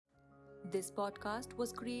This podcast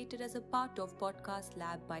was created as a part of Podcast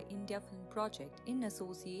Lab by India Film Project in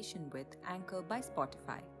association with Anchor by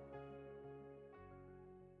Spotify.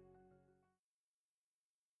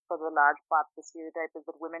 For the large part, the stereotype is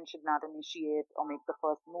that women should not initiate or make the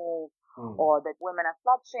first move, or that women are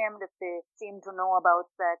slut-shamed if they seem to know about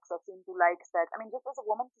sex or seem to like sex. I mean, just as a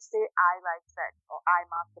woman to say, I like sex or I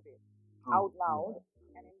masturbate out loud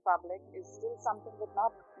and in public is still something that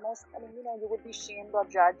not most, you would be shamed or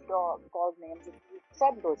judged or called names if you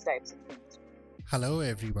said those types of things. Hello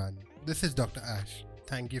everyone, this is Dr. Ash.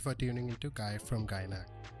 Thank you for tuning into Guy from Gynac.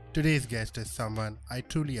 Today's guest is someone I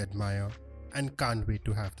truly admire and can't wait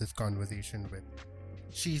to have this conversation with.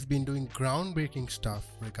 She's been doing groundbreaking stuff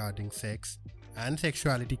regarding sex and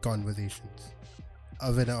sexuality conversations.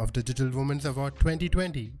 A winner of Digital Women's Award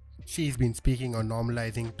 2020, she's been speaking on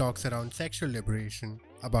normalizing talks around sexual liberation,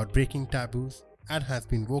 about breaking taboos, and has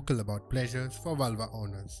been vocal about pleasures for vulva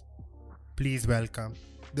owners. Please welcome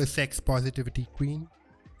the sex positivity queen,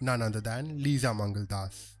 none other than Lisa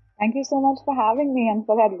Mangaldas. Thank you so much for having me and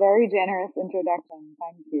for that very generous introduction.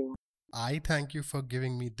 Thank you. I thank you for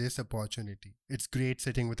giving me this opportunity. It's great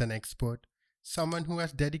sitting with an expert, someone who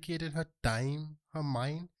has dedicated her time, her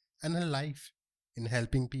mind, and her life in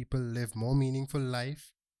helping people live more meaningful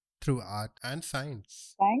life through art and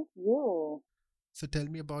science. Thank you. So tell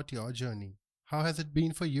me about your journey. How has it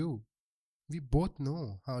been for you? We both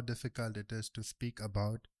know how difficult it is to speak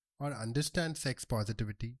about or understand sex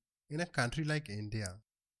positivity in a country like India.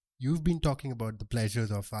 You've been talking about the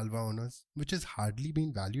pleasures of vulva owners, which has hardly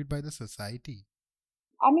been valued by the society.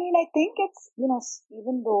 I think it's,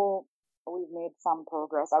 even though we've made some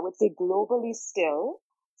progress, I would say globally still,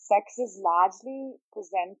 sex is largely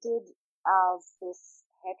presented as this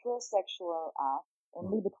heterosexual act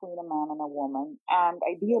only between a man and a woman, and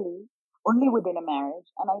ideally only within a marriage,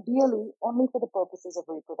 and ideally only for the purposes of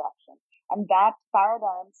reproduction. And that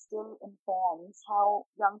paradigm still informs how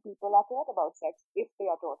young people are taught about sex, if they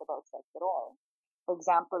are taught about sex at all. For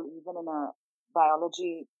example, even in a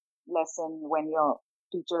biology lesson, when your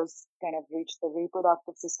teachers kind of reach the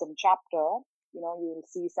reproductive system chapter, you'll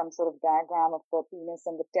see some sort of diagram of the penis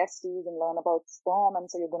and the testes and learn about sperm. And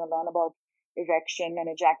so you're going to learn about erection and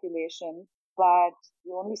ejaculation, but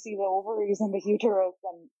you only see the ovaries and the uterus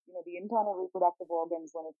and, the internal reproductive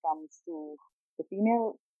organs when it comes to the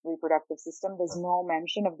female reproductive system. There's no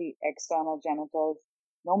mention of the external genitals,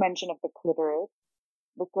 no mention of the clitoris,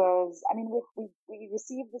 because, we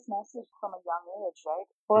receive this message from a young age, right?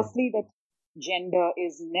 Firstly, that gender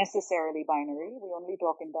is necessarily binary. We only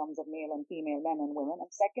talk in terms of male and female, men and women.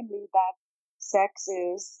 And secondly, that sex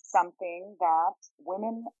is something that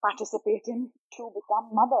women participate in to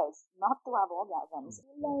become mothers, not to have orgasms. I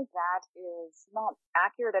feel like that is not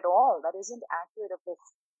accurate at all. That isn't accurate of this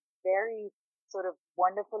very sort of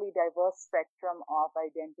wonderfully diverse spectrum of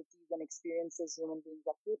identities and experiences human beings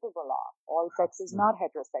are capable of. All sex is not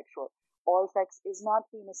heterosexual. All sex is not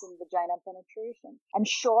penis and vagina penetration. And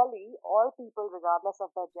surely all people, regardless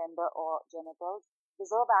of their gender or genitals,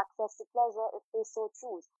 deserve access to pleasure if they so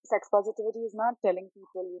choose. Sex positivity is not telling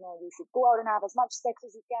people, you should go out and have as much sex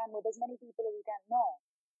as you can with as many people as you can. No.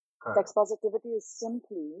 Correct. Sex positivity is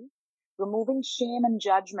simply removing shame and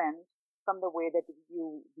judgment from the way that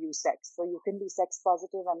you view sex. So you can be sex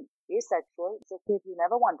positive and asexual. It's okay if you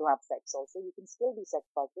never want to have sex also. You can still be sex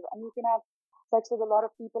positive and you can have sex with a lot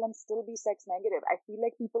of people and still be sex negative. I feel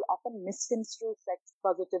like people often misconstrue sex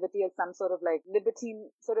positivity as some sort of like libertine,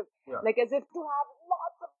 like as if to have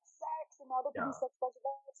lots of sex in order to be sex positive.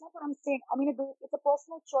 That's not what I'm saying. It's a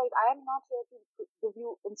personal choice. I am not here to give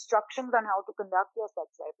you instructions on how to conduct your sex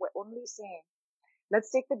life. We're only saying, let's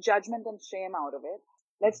take the judgment and shame out of it.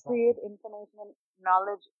 Let's create information and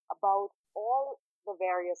knowledge about all the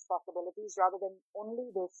various possibilities rather than only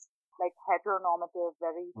this like heteronormative,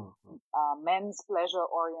 very men's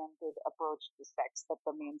pleasure-oriented approach to sex that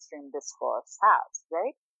the mainstream discourse has,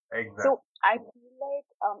 right? Exactly. So I feel like,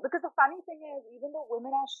 because the funny thing is, even though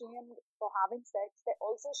women are shamed for having sex, they're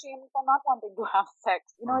also shamed for not wanting to have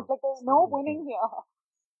sex. It's like there's no winning here.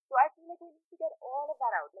 So I feel like we need to get all of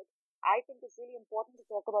that out. Like, I think it's really important to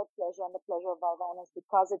talk about pleasure and the pleasure of vulva owners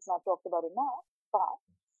because it's not talked about enough. But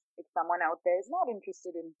if someone out there is not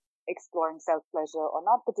interested in exploring self-pleasure or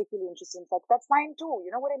not particularly interested in sex, that's fine too.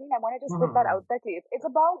 You know what I mean? I want to just put that out there clear. It's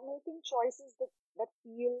about making choices that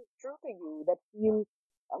feel true to you, that feel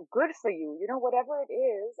good for you. Whatever it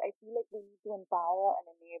is, I feel like we need to empower and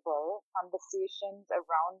enable conversations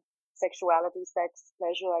around sexuality, sex,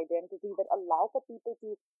 pleasure, identity that allow for people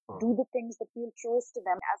to do the things that feel truest to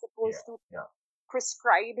them as opposed to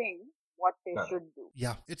prescribing what they should do.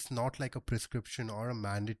 Yeah, it's not like a prescription or a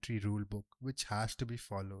mandatory rule book which has to be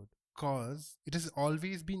followed. because it has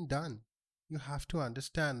always been done. You have to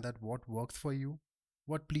understand that what works for you,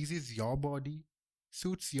 what pleases your body,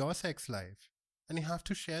 suits your sex life, and you have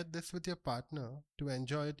to share this with your partner to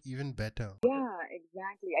enjoy it even better. Yeah,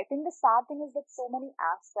 exactly. I think the sad thing is that so many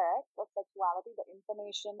aspects of sexuality, the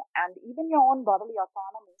information, and even your own bodily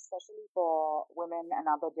autonomy, especially for women and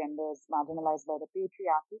other genders marginalized by the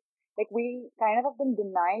patriarchy, like we kind of have been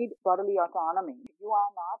denied bodily autonomy. You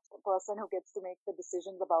are not the person who gets to make the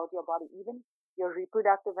decisions about your body, even your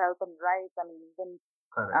reproductive health and rights. I mean, even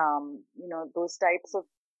Correct. those types of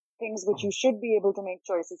things which you should be able to make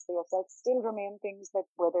choices for yourself still remain things that,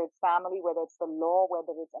 whether it's family, whether it's the law,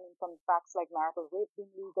 whether it's, I mean, from facts like marital rape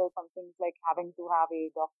being legal, from things like having to have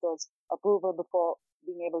a doctor's approval before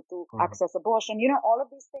being able to access abortion, all of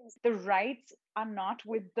these things. The rights are not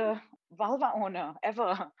with the vulva owner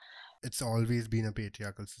ever. It's always been a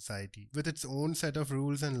patriarchal society with its own set of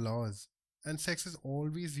rules and laws. And sex is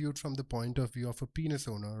always viewed from the point of view of a penis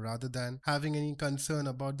owner rather than having any concern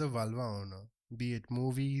about the vulva owner. Be it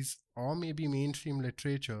movies or maybe mainstream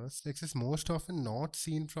literature, sex is most often not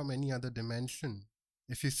seen from any other dimension.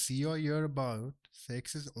 If you see or hear about,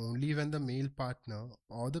 sex is only when the male partner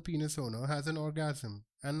or the penis owner has an orgasm,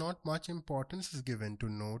 and not much importance is given to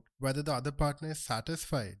note whether the other partner is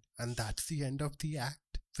satisfied, and that's the end of the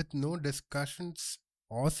act, with no discussions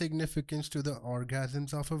or significance to the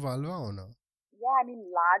orgasms of a vulva owner. Yeah, I mean,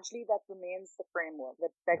 largely that remains the framework, that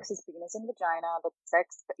sex is penis and vagina, that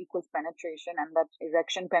sex equals penetration, and that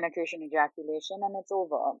erection, penetration, ejaculation, and it's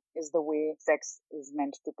over, is the way sex is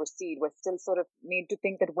meant to proceed. We're still sort of made to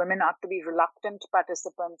think that women ought to be reluctant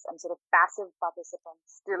participants and sort of passive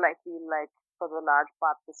participants. Still, I feel like for the large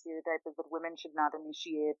part, the stereotype is that women should not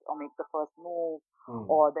initiate or make the first move,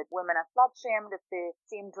 or that women are slut shamed if they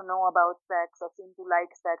seem to know about sex or seem to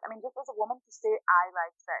like sex. I mean, just as a woman to say, I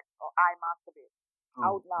like sex or I masturbate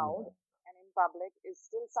out loud and in public is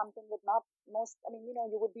still something that not most, I mean,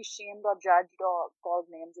 you would be shamed or judged or called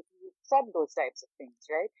names if you said those types of things,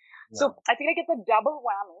 right? Yeah. So I feel like it's a double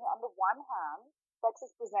whammy. On the one hand, sex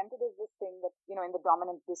is presented as this thing that, in the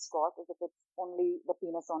dominant discourse, as if it's only the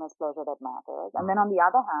penis owner's pleasure that matters. And then on the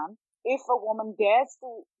other hand, if a woman dares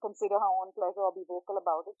to consider her own pleasure or be vocal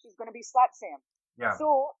about it, she's going to be slut shamed. Yeah.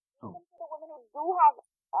 So even for the women who do have,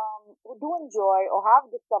 who do enjoy or have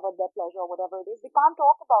discovered their pleasure or whatever it is, they can't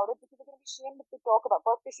talk about it because they're going to be shamed if they talk about it.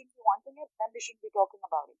 First, they shouldn't be wanting it, then they shouldn't be talking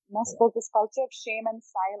about it. I suppose this culture of shame and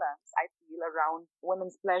silence, I feel, around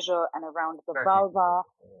women's pleasure and around the vulva,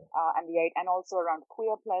 and also around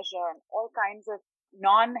queer pleasure and all kinds of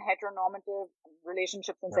non-heteronormative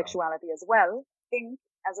relationships and sexuality as well. I think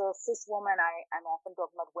as a cis woman, I'm often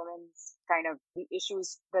talking about women's kind of the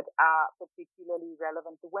issues that are particularly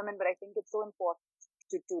relevant to women, but I think it's so important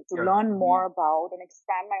to learn more about and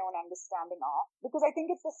expand my own understanding of, because I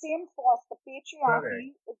think it's the same force. The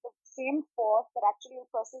patriarchy is the same force that actually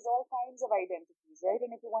oppresses all kinds of identities, right?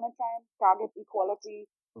 And if you want to try and target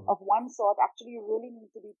equality of one sort, actually you really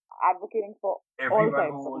need to be advocating for all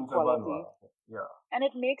types of equality. Yeah. And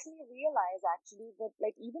it makes me realize actually that,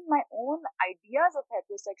 like, even my own ideas of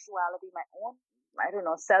heterosexuality, my own,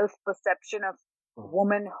 self-perception of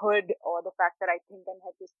womanhood, or the fact that I think I'm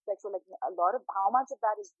heterosexual, like a lot of how much of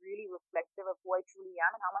that is really reflective of who I truly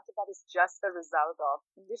am, and how much of that is just the result of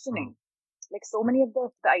conditioning. Like so many of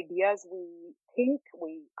the ideas we think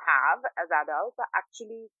we have as adults are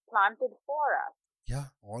actually planted for us.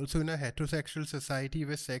 Yeah, also in a heterosexual society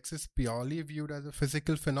where sex is purely viewed as a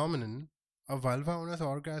physical phenomenon, a vulva owner's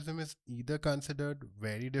orgasm is either considered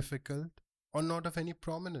very difficult or not of any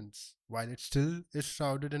prominence. While it still is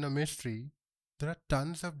shrouded in a mystery, there are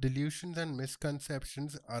tons of delusions and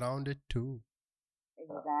misconceptions around it too.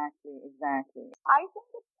 Exactly. I think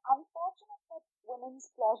it's unfortunate that women's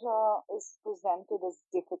pleasure is presented as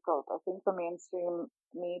difficult. I think the mainstream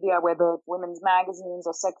media, whether it's women's magazines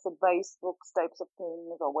or sex advice books types of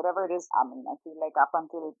things or whatever it is, I mean, I feel like up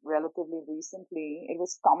until relatively recently, it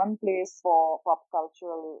was commonplace for pop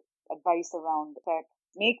cultural advice around sex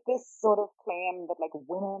make this sort of claim that like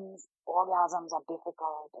women's orgasms are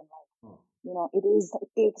difficult and like,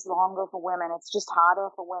 it takes longer for women. It's just harder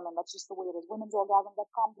for women. That's just the way it is. Women's orgasms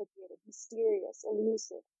are complicated, mysterious,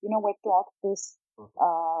 elusive. We're taught this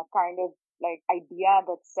kind of like idea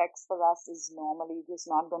that sex for us is normally just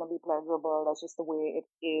not going to be pleasurable. That's just the way it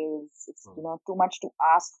is. It's, too much to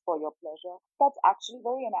ask for your pleasure. That's actually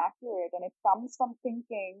very inaccurate. And it comes from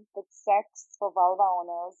thinking that sex for vulva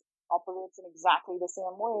owners operates in exactly the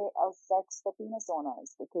same way as sex for penis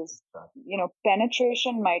owners, because,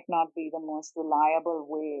 penetration might not be the most reliable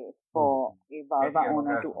way for a vulva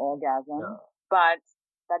owner to orgasm, but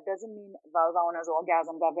that doesn't mean vulva owners'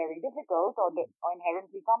 orgasms are very difficult or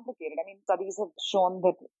inherently complicated. I mean, studies have shown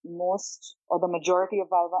that most or the majority of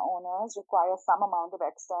vulva owners require some amount of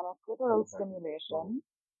external clitoral stimulation,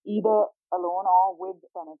 either alone or with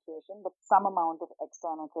penetration, but some amount of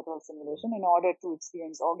external clitoral stimulation in order to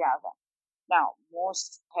experience orgasm. Now,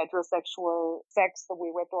 most heterosexual sex, the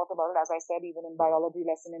way we're taught about it, as I said, even in biology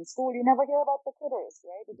lesson in school, you never hear about the clitoris,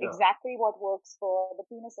 right? Exactly what works for the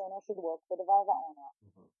penis owner should work for the vulva owner.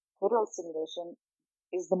 Clitoral stimulation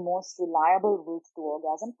is the most reliable route to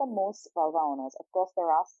orgasm for most vulva owners. Of course,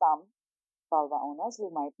 there are some vulva owners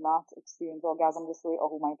who might not experience orgasm this way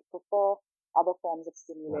or who might prefer other forms of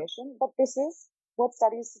stimulation, but this is what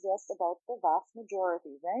studies suggest about the vast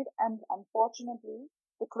majority, right? And unfortunately,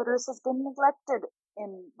 the clitoris has been neglected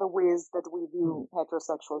in the ways that we view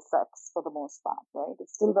heterosexual sex for the most part, right?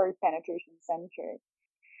 It's still very penetration centric.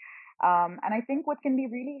 And I think what can be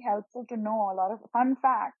really helpful to know, a lot of fun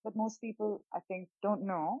fact that most people, I think, don't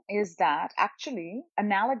know, is that actually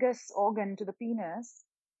analogous organ to the penis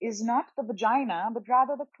is not the vagina, but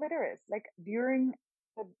rather the clitoris. Like during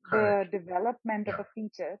the development of a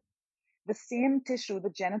fetus, the same tissue,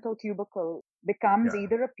 the genital tubercle, becomes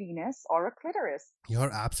either a penis or a clitoris.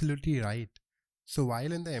 You're absolutely right. So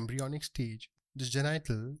while in the embryonic stage, the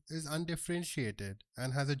genital is undifferentiated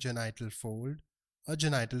and has a genital fold, a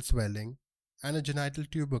genital swelling, and a genital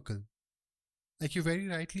tubercle. Like you very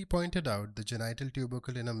rightly pointed out, the genital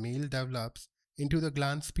tubercle in a male develops into the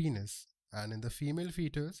glans penis, and in the female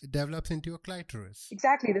fetus, it develops into a clitoris.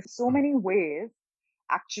 Exactly. There's so many ways.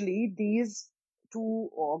 Actually, these two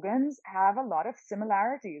organs have a lot of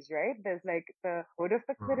similarities, right? There's like the hood of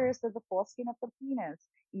the clitoris, there's the foreskin of the penis.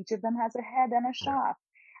 Each of them has a head and a shaft.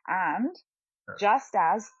 And just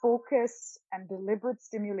as focused and deliberate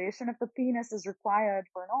stimulation of the penis is required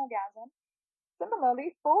for an orgasm,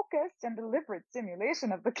 similarly, focused and deliberate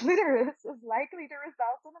stimulation of the clitoris is likely to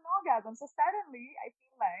result in an orgasm. So suddenly, I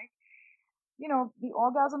feel like, the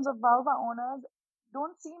orgasms of vulva owners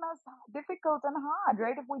don't seem as difficult and hard,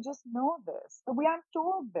 right? If we just know this, but we aren't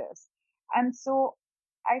told this. And so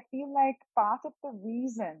I feel like part of the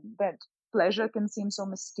reason that pleasure can seem so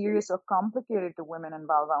mysterious or complicated to women and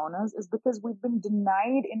vulva owners is because we've been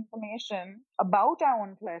denied information about our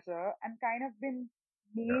own pleasure and kind of been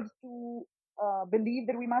made to believe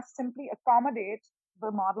that we must simply accommodate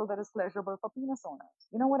the model that is pleasurable for penis owners.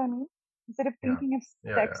 You know what I mean? Instead of thinking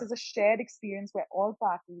of sex as a shared experience where all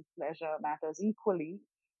parties' pleasure matters equally,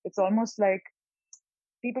 it's almost like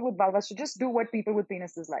people with vulvas should just do what people with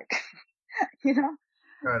penises like.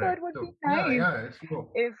 So it would be nice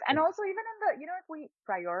if, and also even in the, if we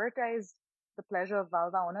prioritize the pleasure of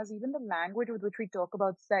vulva owners, even the language with which we talk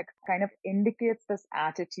about sex kind of indicates this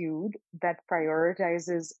attitude that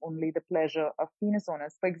prioritizes only the pleasure of penis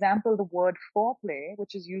owners. For example, the word foreplay,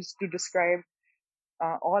 which is used to describe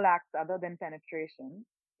all acts other than penetration,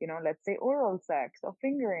 let's say oral sex or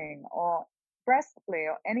fingering or breast play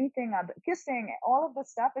or anything other, kissing, all of the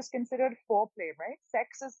stuff is considered foreplay, right?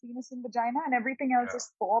 Sex is penis and vagina and everything else is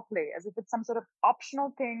foreplay, as if it's some sort of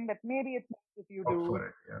optional thing that maybe it's nice if you do,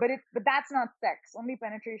 but that's not sex. Only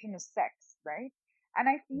penetration is sex, right? And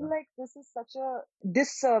I feel like this is such a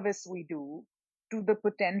disservice we do to the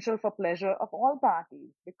potential for pleasure of all parties,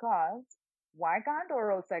 because why can't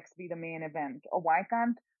oral sex be the main event? Or why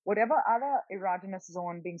can't whatever other erogenous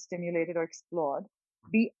zone being stimulated or explored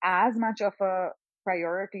be as much of a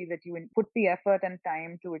priority that you put the effort and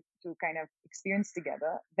time to kind of experience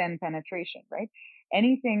together than penetration, right?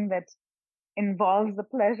 Anything that involves the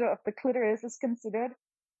pleasure of the clitoris is considered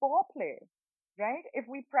foreplay, right? If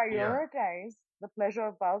we prioritize the pleasure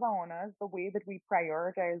of vulva owners the way that we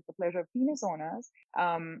prioritize the pleasure of penis owners,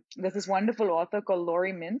 there's this wonderful author called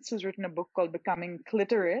Laurie Mintz who's written a book called Becoming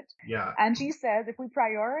Cliterate. And she says if we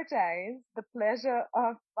prioritize the pleasure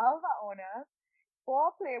of vulva owners,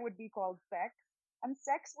 foreplay would be called sex and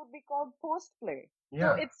sex would be called postplay.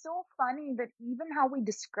 So it's so funny that even how we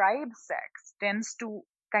describe sex tends to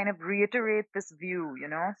kind of reiterate this view,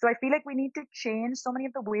 So I feel like we need to change so many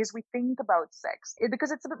of the ways we think about sex,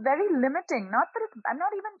 because it's very limiting. Not that I'm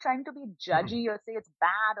not even trying to be judgy or say it's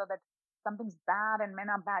bad or that something's bad and men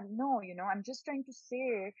are bad. No, I'm just trying to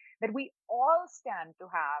say that we all stand to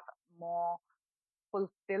have more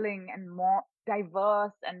fulfilling and more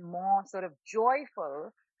diverse and more sort of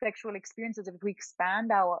joyful sexual experiences if we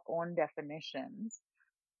expand our own definitions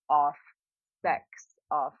of sex,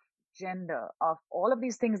 of gender, of all of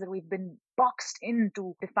these things that we've been boxed in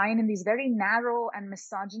to define in these very narrow and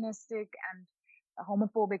misogynistic and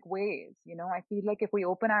homophobic ways. I feel like if we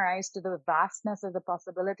open our eyes to the vastness of the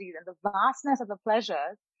possibilities and the vastness of the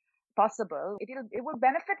pleasures possible, it will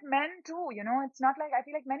benefit men too. It's not like, I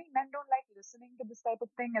feel like many men don't like listening to this type of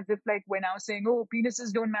thing, as if like we're now saying, oh,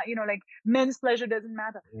 penises don't matter, like men's pleasure doesn't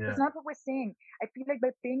matter. That's not what we're saying. I feel like by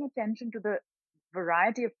paying attention to the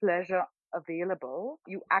variety of pleasure available,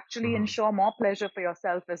 you actually ensure more pleasure for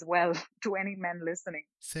yourself as well. To any men listening,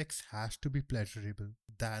 sex has to be pleasurable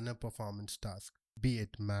than a performance task, be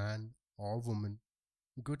it man or woman.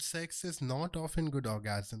 Good sex is not often good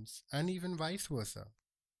orgasms, and even vice versa.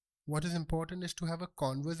 What is important is to have a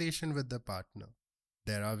conversation with the partner.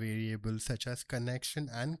 There are variables such as connection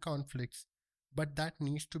and conflicts, but that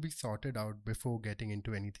needs to be sorted out before getting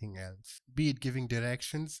into anything else. Be it giving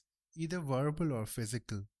directions, either verbal or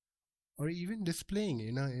physical, or even displaying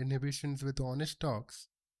inner inhibitions with honest talks.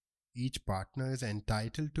 Each partner is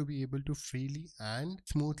entitled to be able to freely and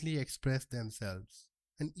smoothly express themselves,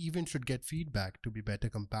 and even should get feedback to be better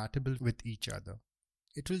compatible with each other.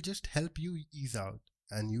 It will just help you ease out,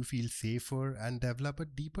 and you feel safer and develop a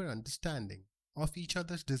deeper understanding of each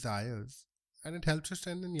other's desires, and it helps to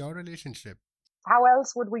strengthen your relationship. how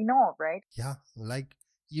else would we know, right? Yeah, like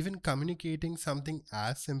even communicating something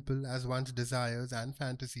as simple as one's desires and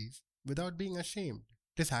fantasies without being ashamed.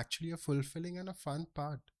 It is actually a fulfilling and a fun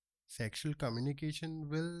part. Sexual communication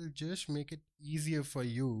will just make it easier for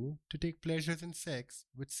you to take pleasures in sex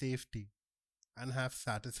with safety and have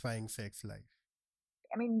satisfying sex life.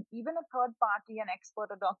 I mean, even a third party, an expert,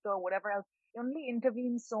 a doctor, or whatever else, only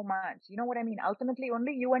intervenes so much. You know what I mean? Ultimately,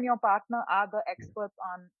 only you and your partner are the experts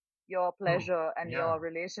on your pleasure and your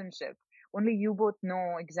relationship. Only you both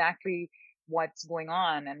know exactly what's going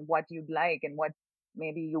on and what you'd like and what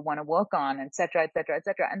maybe you want to work on, etc., etc.,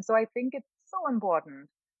 etc. And so I think it's so important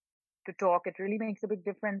to talk. It really makes a big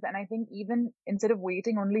difference. And I think even instead of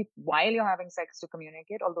waiting only while you're having sex to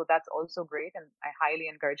communicate, although that's also great, and I highly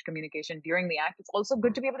encourage communication during the act, it's also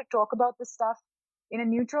good to be able to talk about this stuff in a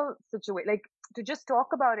neutral situation, like to just talk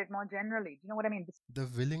about it more generally. Do you know what I mean? The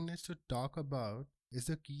willingness to talk about is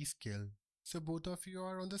the key skill. So both of you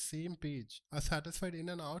are on the same page, are satisfied in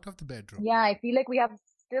and out of the bedroom. Yeah, I feel like we have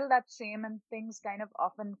still that shame, and things kind of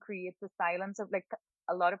often creates a silence of like,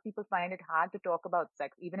 a lot of people find it hard to talk about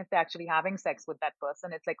sex, even if they're actually having sex with that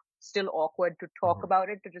person. It's like still awkward to talk about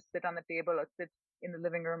it, to just sit on the table or sit in the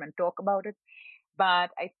living room and talk about it.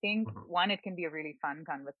 But I think one, it can be a really fun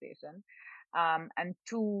conversation. And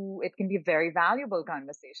two, it can be a very valuable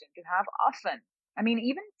conversation to have often. I mean,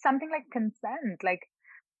 even something like consent, like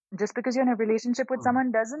just because you're in a relationship with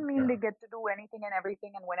someone doesn't mean they get to do anything and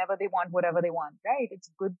everything and whenever they want, whatever they want, right? It's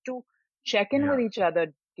good to check in with each other.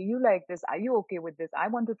 Do you like this? Are you okay with this? I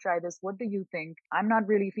want to try this. What do you think? I'm not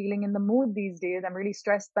really feeling in the mood these days. I'm really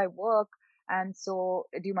stressed by work. And so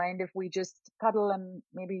do you mind if we just cuddle and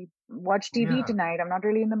maybe watch TV tonight? I'm not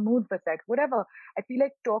really in the mood for sex, whatever. I feel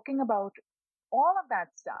like talking about all of that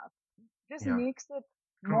stuff just makes it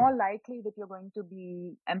more likely that you're going to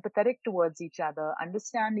be empathetic towards each other,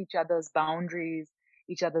 understand each other's boundaries,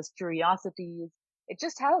 each other's curiosities. It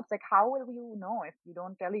just helps. Like, how will you know if you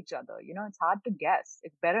don't tell each other? It's hard to guess.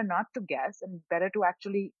 It's better not to guess and better to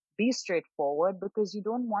actually be straightforward, because you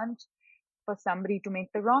don't want for somebody to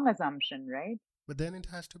make the wrong assumption, right? But then it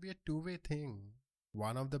has to be a two-way thing.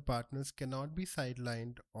 One of the partners cannot be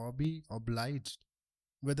sidelined or be obliged.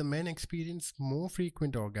 Where the men experience more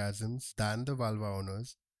frequent orgasms than the vulva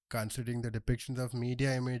owners, considering the depictions of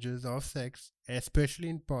media images of sex, especially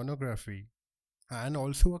in pornography, and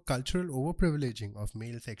also a cultural overprivileging of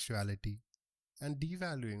male sexuality and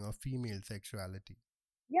devaluing of female sexuality.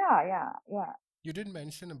 Yeah. You did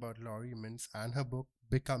mention about Laurie Mintz and her book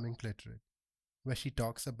Becoming Clitorate, where she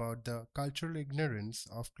talks about the cultural ignorance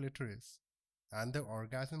of clitoris and the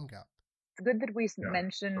orgasm gap. It's good that we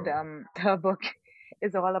mentioned her book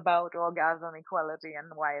is all about orgasm equality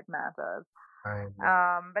and why it matters.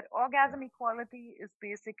 But orgasm equality is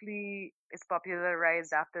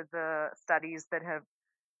popularized after the studies that have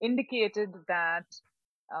indicated that,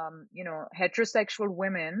 heterosexual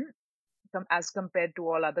women, as compared to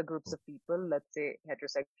all other groups of people, let's say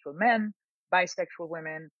heterosexual men, bisexual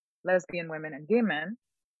women, lesbian women, and gay men,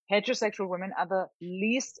 heterosexual women are the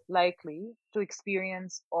least likely to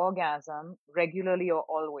experience orgasm regularly or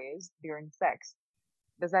always during sex.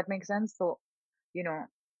 Does that make sense? So,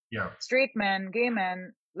 straight men, gay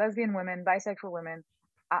men, lesbian women, bisexual women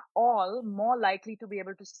are all more likely to be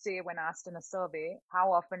able to say, when asked in a survey,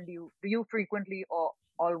 how often do you frequently or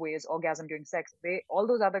always orgasm during sex? All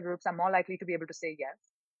those other groups are more likely to be able to say yes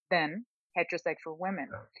than heterosexual women.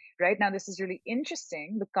 Right now, this is really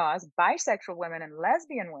interesting because bisexual women and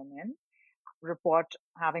lesbian women report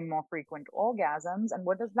having more frequent orgasms. And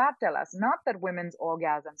what does that tell us? Not that women's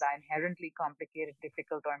orgasms are inherently complicated,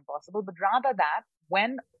 difficult, or impossible, but rather that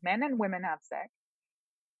when men and women have sex,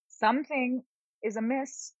 something is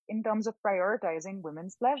amiss in terms of prioritizing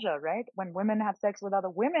women's pleasure, right? When women have sex with other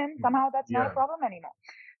women, somehow that's not a problem anymore.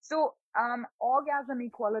 So, orgasm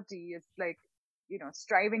equality is like,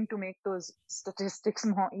 striving to make those statistics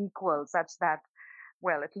more equal such that,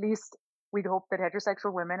 well, at least we'd hope that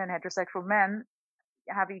heterosexual women and heterosexual men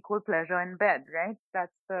have equal pleasure in bed, right?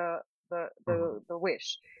 That's the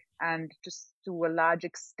wish. And just to a large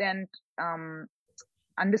extent,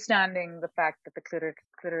 understanding the fact that the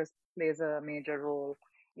clitoris plays a major role.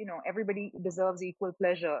 Everybody deserves equal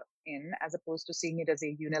pleasure as opposed to seeing it as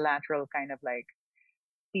a unilateral kind of like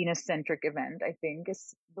penis-centric event. I think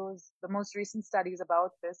the most recent studies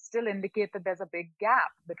about this still indicate that there's a big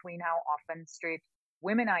gap between how often straight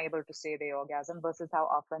women are able to say they orgasm versus how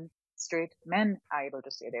often straight men are able to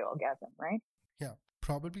say they orgasm, right? Yeah,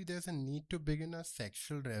 probably there's a need to begin a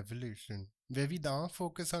sexual revolution where we don't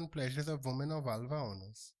focus on pleasures of women or vulva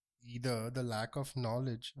owners, either the lack of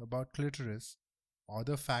knowledge about clitoris or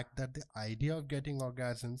the fact that the idea of getting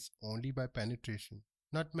orgasms only by penetration.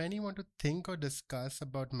 Not many want to think or discuss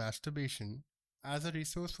about masturbation as a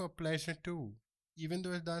resource for pleasure too, even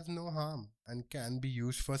though it does no harm and can be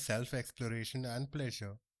used for self-exploration and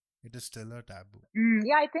pleasure. It is still a taboo.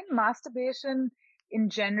 Yeah, I think masturbation in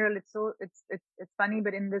general, it's funny,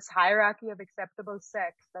 but in this hierarchy of acceptable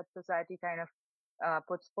sex that society kind of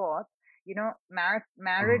puts forth,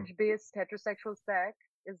 marriage-based heterosexual sex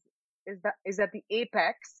is at the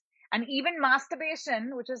apex. And even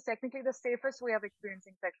masturbation, which is technically the safest way of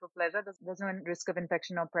experiencing sexual pleasure, there's no risk of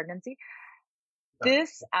infection or pregnancy.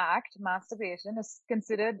 This act, masturbation, is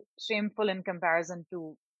considered shameful in comparison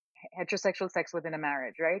to heterosexual sex within a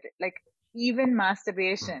marriage, right? Like even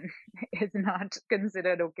masturbation is not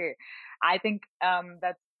considered okay. I think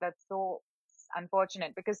that's so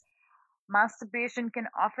unfortunate because masturbation can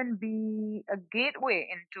often be a gateway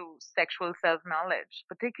into sexual self-knowledge,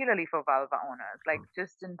 particularly for vulva owners, like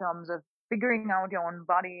just in terms of figuring out your own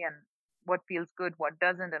body and what feels good, what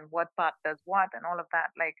doesn't, and what part does what, and all of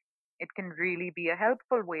that. Like, it can really be a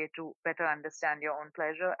helpful way to better understand your own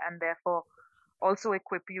pleasure and therefore also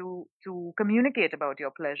equip you to communicate about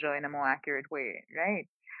your pleasure in a more accurate way, right?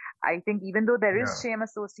 I think even though there is shame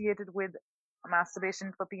associated with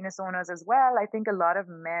masturbation for penis owners as well, I think a lot of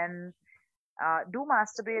men do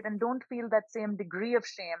masturbate and don't feel that same degree of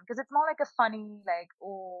shame because it's more like a funny, like,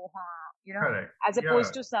 Correct. as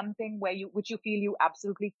opposed to something which you feel you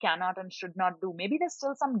absolutely cannot and should not do. Maybe there's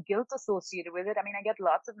still some guilt associated with it. I mean, I get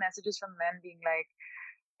lots of messages from men being like,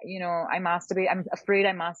 I masturbate, I'm afraid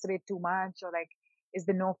I masturbate too much, or like, is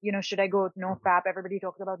the should I go no FAP? Everybody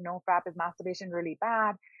talks about no FAP. Is masturbation really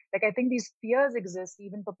bad? Like, I think these fears exist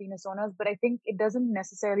even for penis owners, but I think it doesn't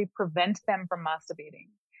necessarily prevent them from masturbating.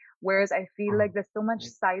 Whereas I feel like there's so much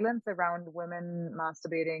silence around women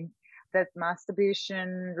masturbating that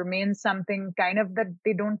masturbation remains something kind of that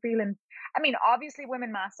they don't feel I mean, obviously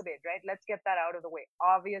women masturbate, right? Let's get that out of the way.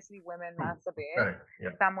 Obviously women masturbate. Correct. Yeah.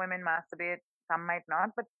 Some women masturbate, some might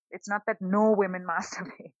not, but it's not that no women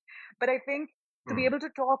masturbate. But I think to be able to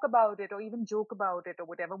talk about it or even joke about it or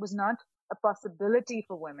whatever was not a possibility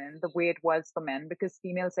for women the way it was for men, because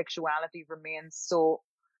female sexuality remains so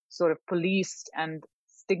sort of policed and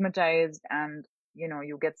stigmatized, and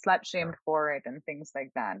you get slut shamed for it and things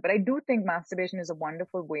like that. But I do think masturbation is a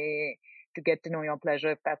wonderful way to get to know your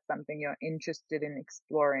pleasure if that's something you're interested in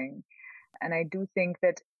exploring. And I do think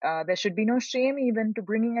that there should be no shame even to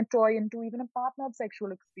bringing a toy into even a partnered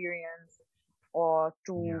sexual experience, or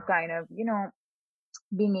to kind of,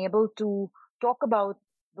 being able to talk about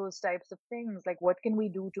those types of things. Like, what can we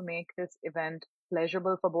do to make this event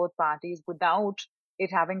pleasurable for both parties without it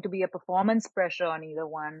having to be a performance pressure on either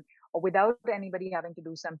one, or without anybody having to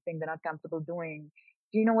do something they're not comfortable doing.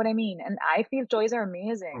 Do you know what I mean? And I feel toys are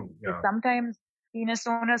amazing. Because sometimes penis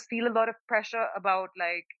owners feel a lot of pressure about,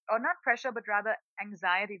 like, or not pressure, but rather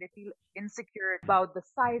anxiety. They feel insecure about the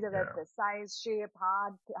size of it, the size, shape,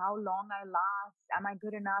 how long I last, am I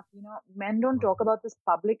good enough? Men don't talk about this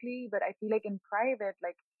publicly, but I feel like in private,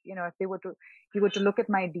 like, if you were to look at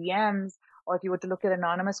my DMs, or if you were to look at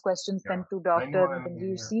anonymous questions sent to doctors, and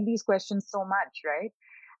you see these questions so much, right?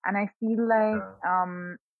 And I feel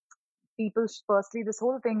like, people, firstly, this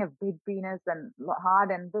whole thing of big penis and hard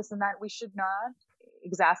and this and that, we should not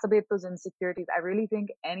exacerbate those insecurities. I really think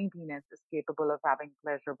any penis is capable of having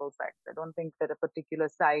pleasurable sex. I don't think that a particular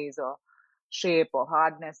size or shape or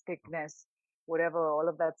hardness, thickness, whatever, all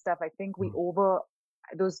of that stuff, I think we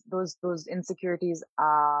those insecurities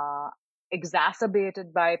are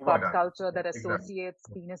exacerbated by pop Overdone. culture that Exactly. associates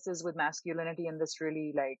penises with masculinity in this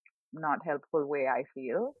really like not helpful way, I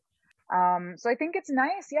feel. So I think it's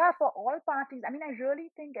nice, yeah, for all parties. I mean, I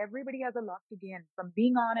really think everybody has a lot to gain from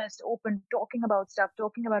being honest, open, talking about stuff,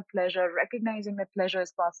 talking about pleasure, recognizing that pleasure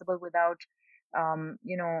is possible without,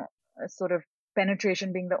 a sort of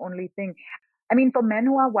penetration being the only thing. I mean, for men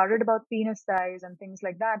who are worried about penis size and things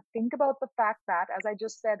like that, think about the fact that, as I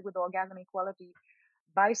just said with orgasm equality,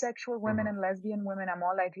 bisexual women and lesbian women are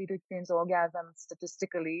more likely to experience orgasms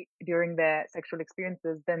statistically during their sexual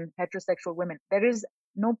experiences than heterosexual women. There is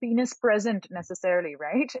no penis present necessarily,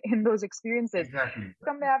 right, in those experiences. Exactly.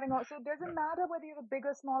 They're having so it doesn't matter whether you have a big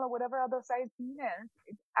or small or whatever other size penis.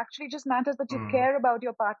 It actually just matters that you care about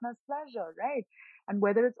your partner's pleasure, right? And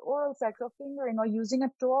whether it's oral sex or fingering or using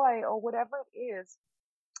a toy or whatever it is,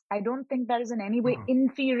 I don't think that is in any way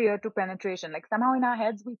inferior to penetration. Like somehow in our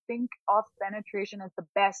heads, we think of penetration as the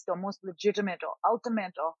best or most legitimate or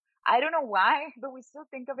ultimate, or I don't know why, but we still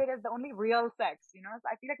think of it as the only real sex, you know? So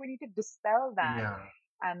I feel like we need to dispel that. Yeah.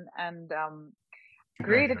 And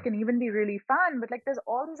great, it can even be really fun, but like there's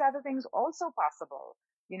all these other things also possible,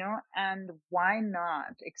 you know? And why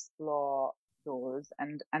not explore those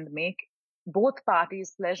and make both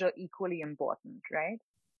parties' pleasure equally important, right?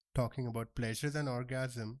 Talking about pleasures and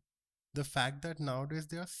orgasm, the fact that nowadays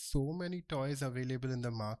there are so many toys available in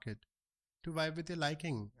the market to vibe with your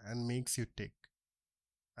liking and makes you tick,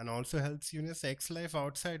 and also helps you in your sex life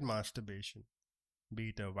outside masturbation, be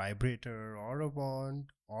it a vibrator or a wand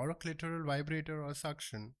or a clitoral vibrator or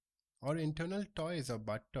suction or internal toys or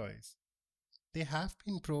butt toys. They have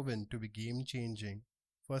been proven to be game changing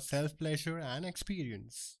for self pleasure and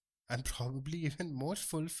experience, and probably even most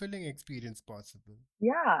fulfilling experience possible.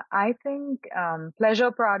 Yeah, I think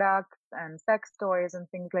pleasure products and sex toys and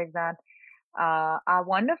things like that are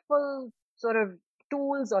wonderful sort of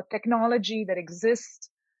tools or technology that exist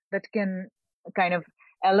that can kind of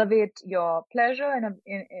elevate your pleasure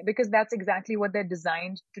because that's exactly what they're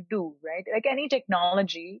designed to do, right? Like any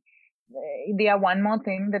technology, they are one more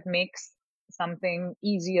thing that makes something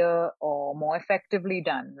easier or more effectively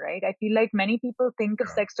done, right? I feel like many people think of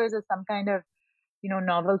sex toys as some kind of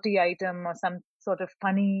novelty item or some sort of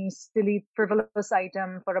funny, silly, frivolous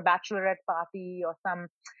item for a bachelorette party or some,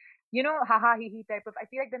 haha, hee hee type of. I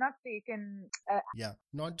feel like they're not taken. Yeah,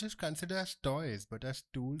 not just considered as toys, but as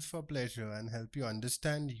tools for pleasure and help you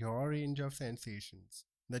understand your range of sensations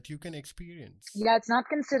that you can experience. Yeah, it's not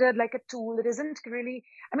considered like a tool. It isn't really.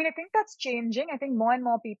 I mean, I think that's changing. I think more and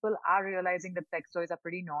more people are realizing that sex toys are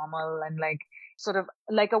pretty normal and like sort of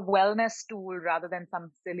like a wellness tool rather than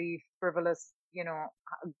some silly, frivolous,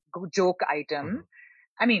 joke item.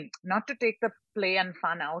 I mean, not to take the play and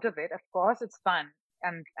fun out of it. Of course, it's fun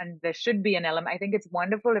and there should be an element. I think it's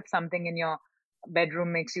wonderful if something in your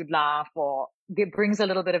bedroom makes you laugh or it brings a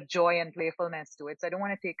little bit of joy and playfulness to it. So I don't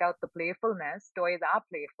want to take out the playfulness. Toys are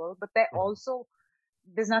playful, but they're also,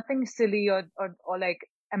 there's nothing silly or like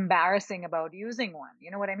embarrassing about using one. You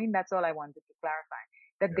know what I mean? That's all I wanted to clarify.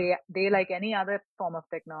 That they like any other form of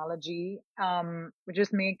technology, would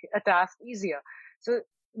just make a task easier. So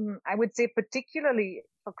I would say particularly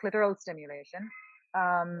for clitoral stimulation,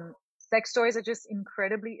 sex toys are just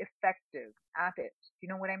incredibly effective at it. You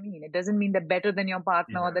know what I mean? It doesn't mean they're better than your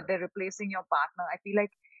partner or that they're replacing your partner. I feel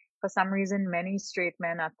like for some reason, many straight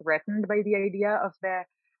men are threatened by the idea of their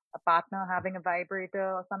partner having a vibrator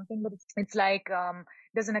or something, but it's like,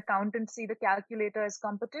 does an accountant see the calculator as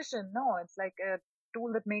competition? No, it's like a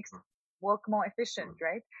tool that makes work more efficient,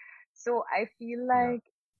 right? So I feel like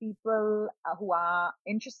people who are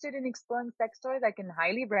interested in exploring sex toys, I can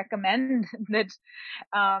highly recommend that.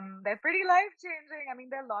 They're pretty life changing. I mean,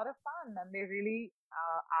 they're a lot of fun and they really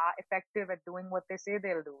are effective at doing what they say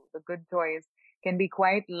they'll do. The good toys can be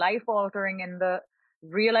quite life altering in the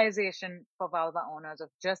realization for vulva owners of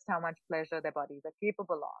just how much pleasure their bodies are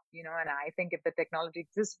capable of, and I think if the technology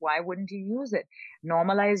exists, why wouldn't you use it?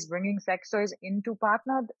 Normalize bringing sex toys into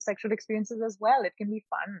partner sexual experiences as well. It can be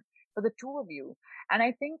fun for the two of you. And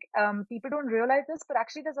I think people don't realize this, but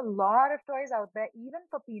actually there's a lot of toys out there, even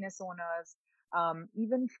for penis owners,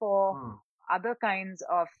 even for other kinds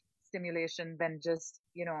of stimulation than just,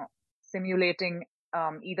 simulating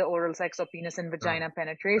either oral sex or penis and vagina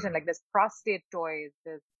penetration. Like there's prostate toys,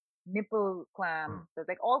 there's nipple clamps, there's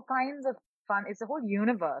like all kinds of fun. It's a whole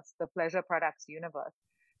universe, the pleasure products universe.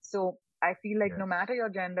 So I feel like no matter your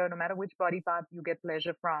gender, no matter which body part you get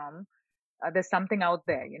pleasure from, there's something out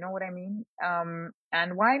there. You know what I mean?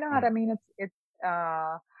 And why not? I mean,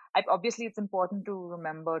 obviously it's important to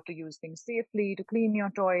remember to use things safely, to clean your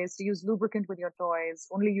toys, to use lubricant with your toys,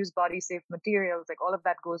 only use body safe materials. Like all of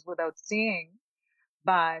that goes without saying.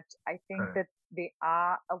 But I think that they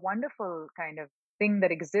are a wonderful kind of thing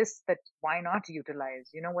that exists, that why not utilize?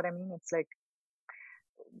 You know what I mean? It's like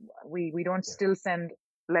we don't still send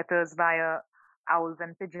letters via owls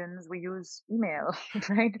and pigeons. We use email,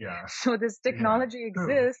 right? Yeah. So this technology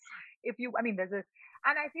exists. If you, I mean,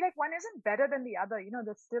 and I feel like one isn't better than the other. You know,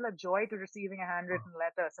 there's still a joy to receiving a handwritten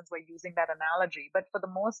letter, since we're using that analogy. But for the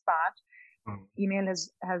most part, email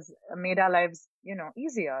has made our lives,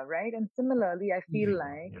 easier, right? And similarly, I feel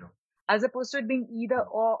like, as opposed to it being either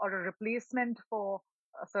or a replacement for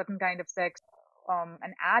a certain kind of sex,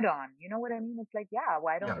 an add-on, you know what I mean? It's like,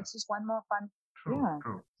 why don't, it's just one more fun. True.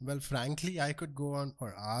 Well, frankly, I could go on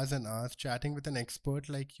for hours and hours chatting with an expert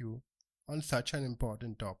like you on such an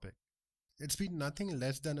important topic. It's been nothing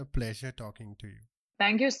less than a pleasure talking to you.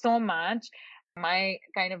 Thank you so much. My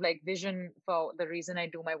kind of like vision for the reason I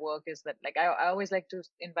do my work is that, like, I always like to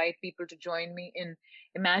invite people to join me in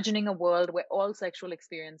imagining a world where all sexual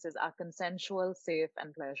experiences are consensual, safe,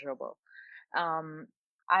 and pleasurable.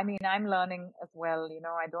 I mean, I'm learning as well.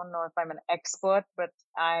 I don't know if I'm an expert, but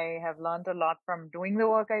I have learned a lot from doing the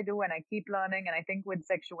work I do, and I keep learning. And I think with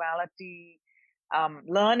sexuality,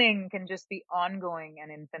 learning can just be ongoing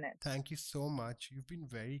and infinite. Thank you so much. You've been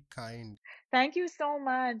very kind. Thank you so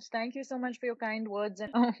much. Thank you so much for your kind words.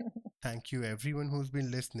 And thank you everyone who's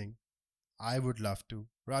been listening. I would love to,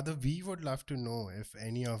 rather we would love to know if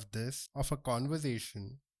any of a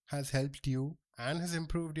conversation has helped you and has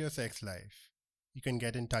improved your sex life. You can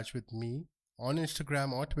get in touch with me on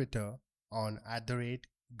Instagram or Twitter on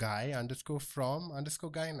 @guy_from_gynac.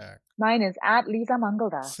 Mine is @Lisa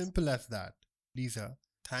Mangaldas. Simple as that. Lisa,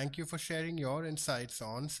 thank you for sharing your insights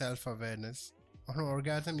on self-awareness, on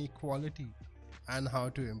orgasm equality, and how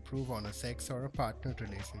to improve on a sex or a partner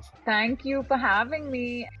relationship. Thank you for having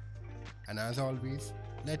me. And as always,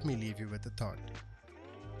 let me leave you with a thought.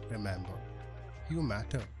 Remember, you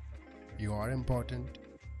matter, you are important,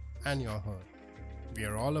 and you're heard. We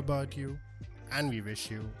are all about you, and we wish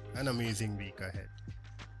you an amazing week ahead.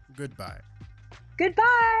 Goodbye.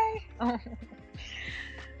 Goodbye.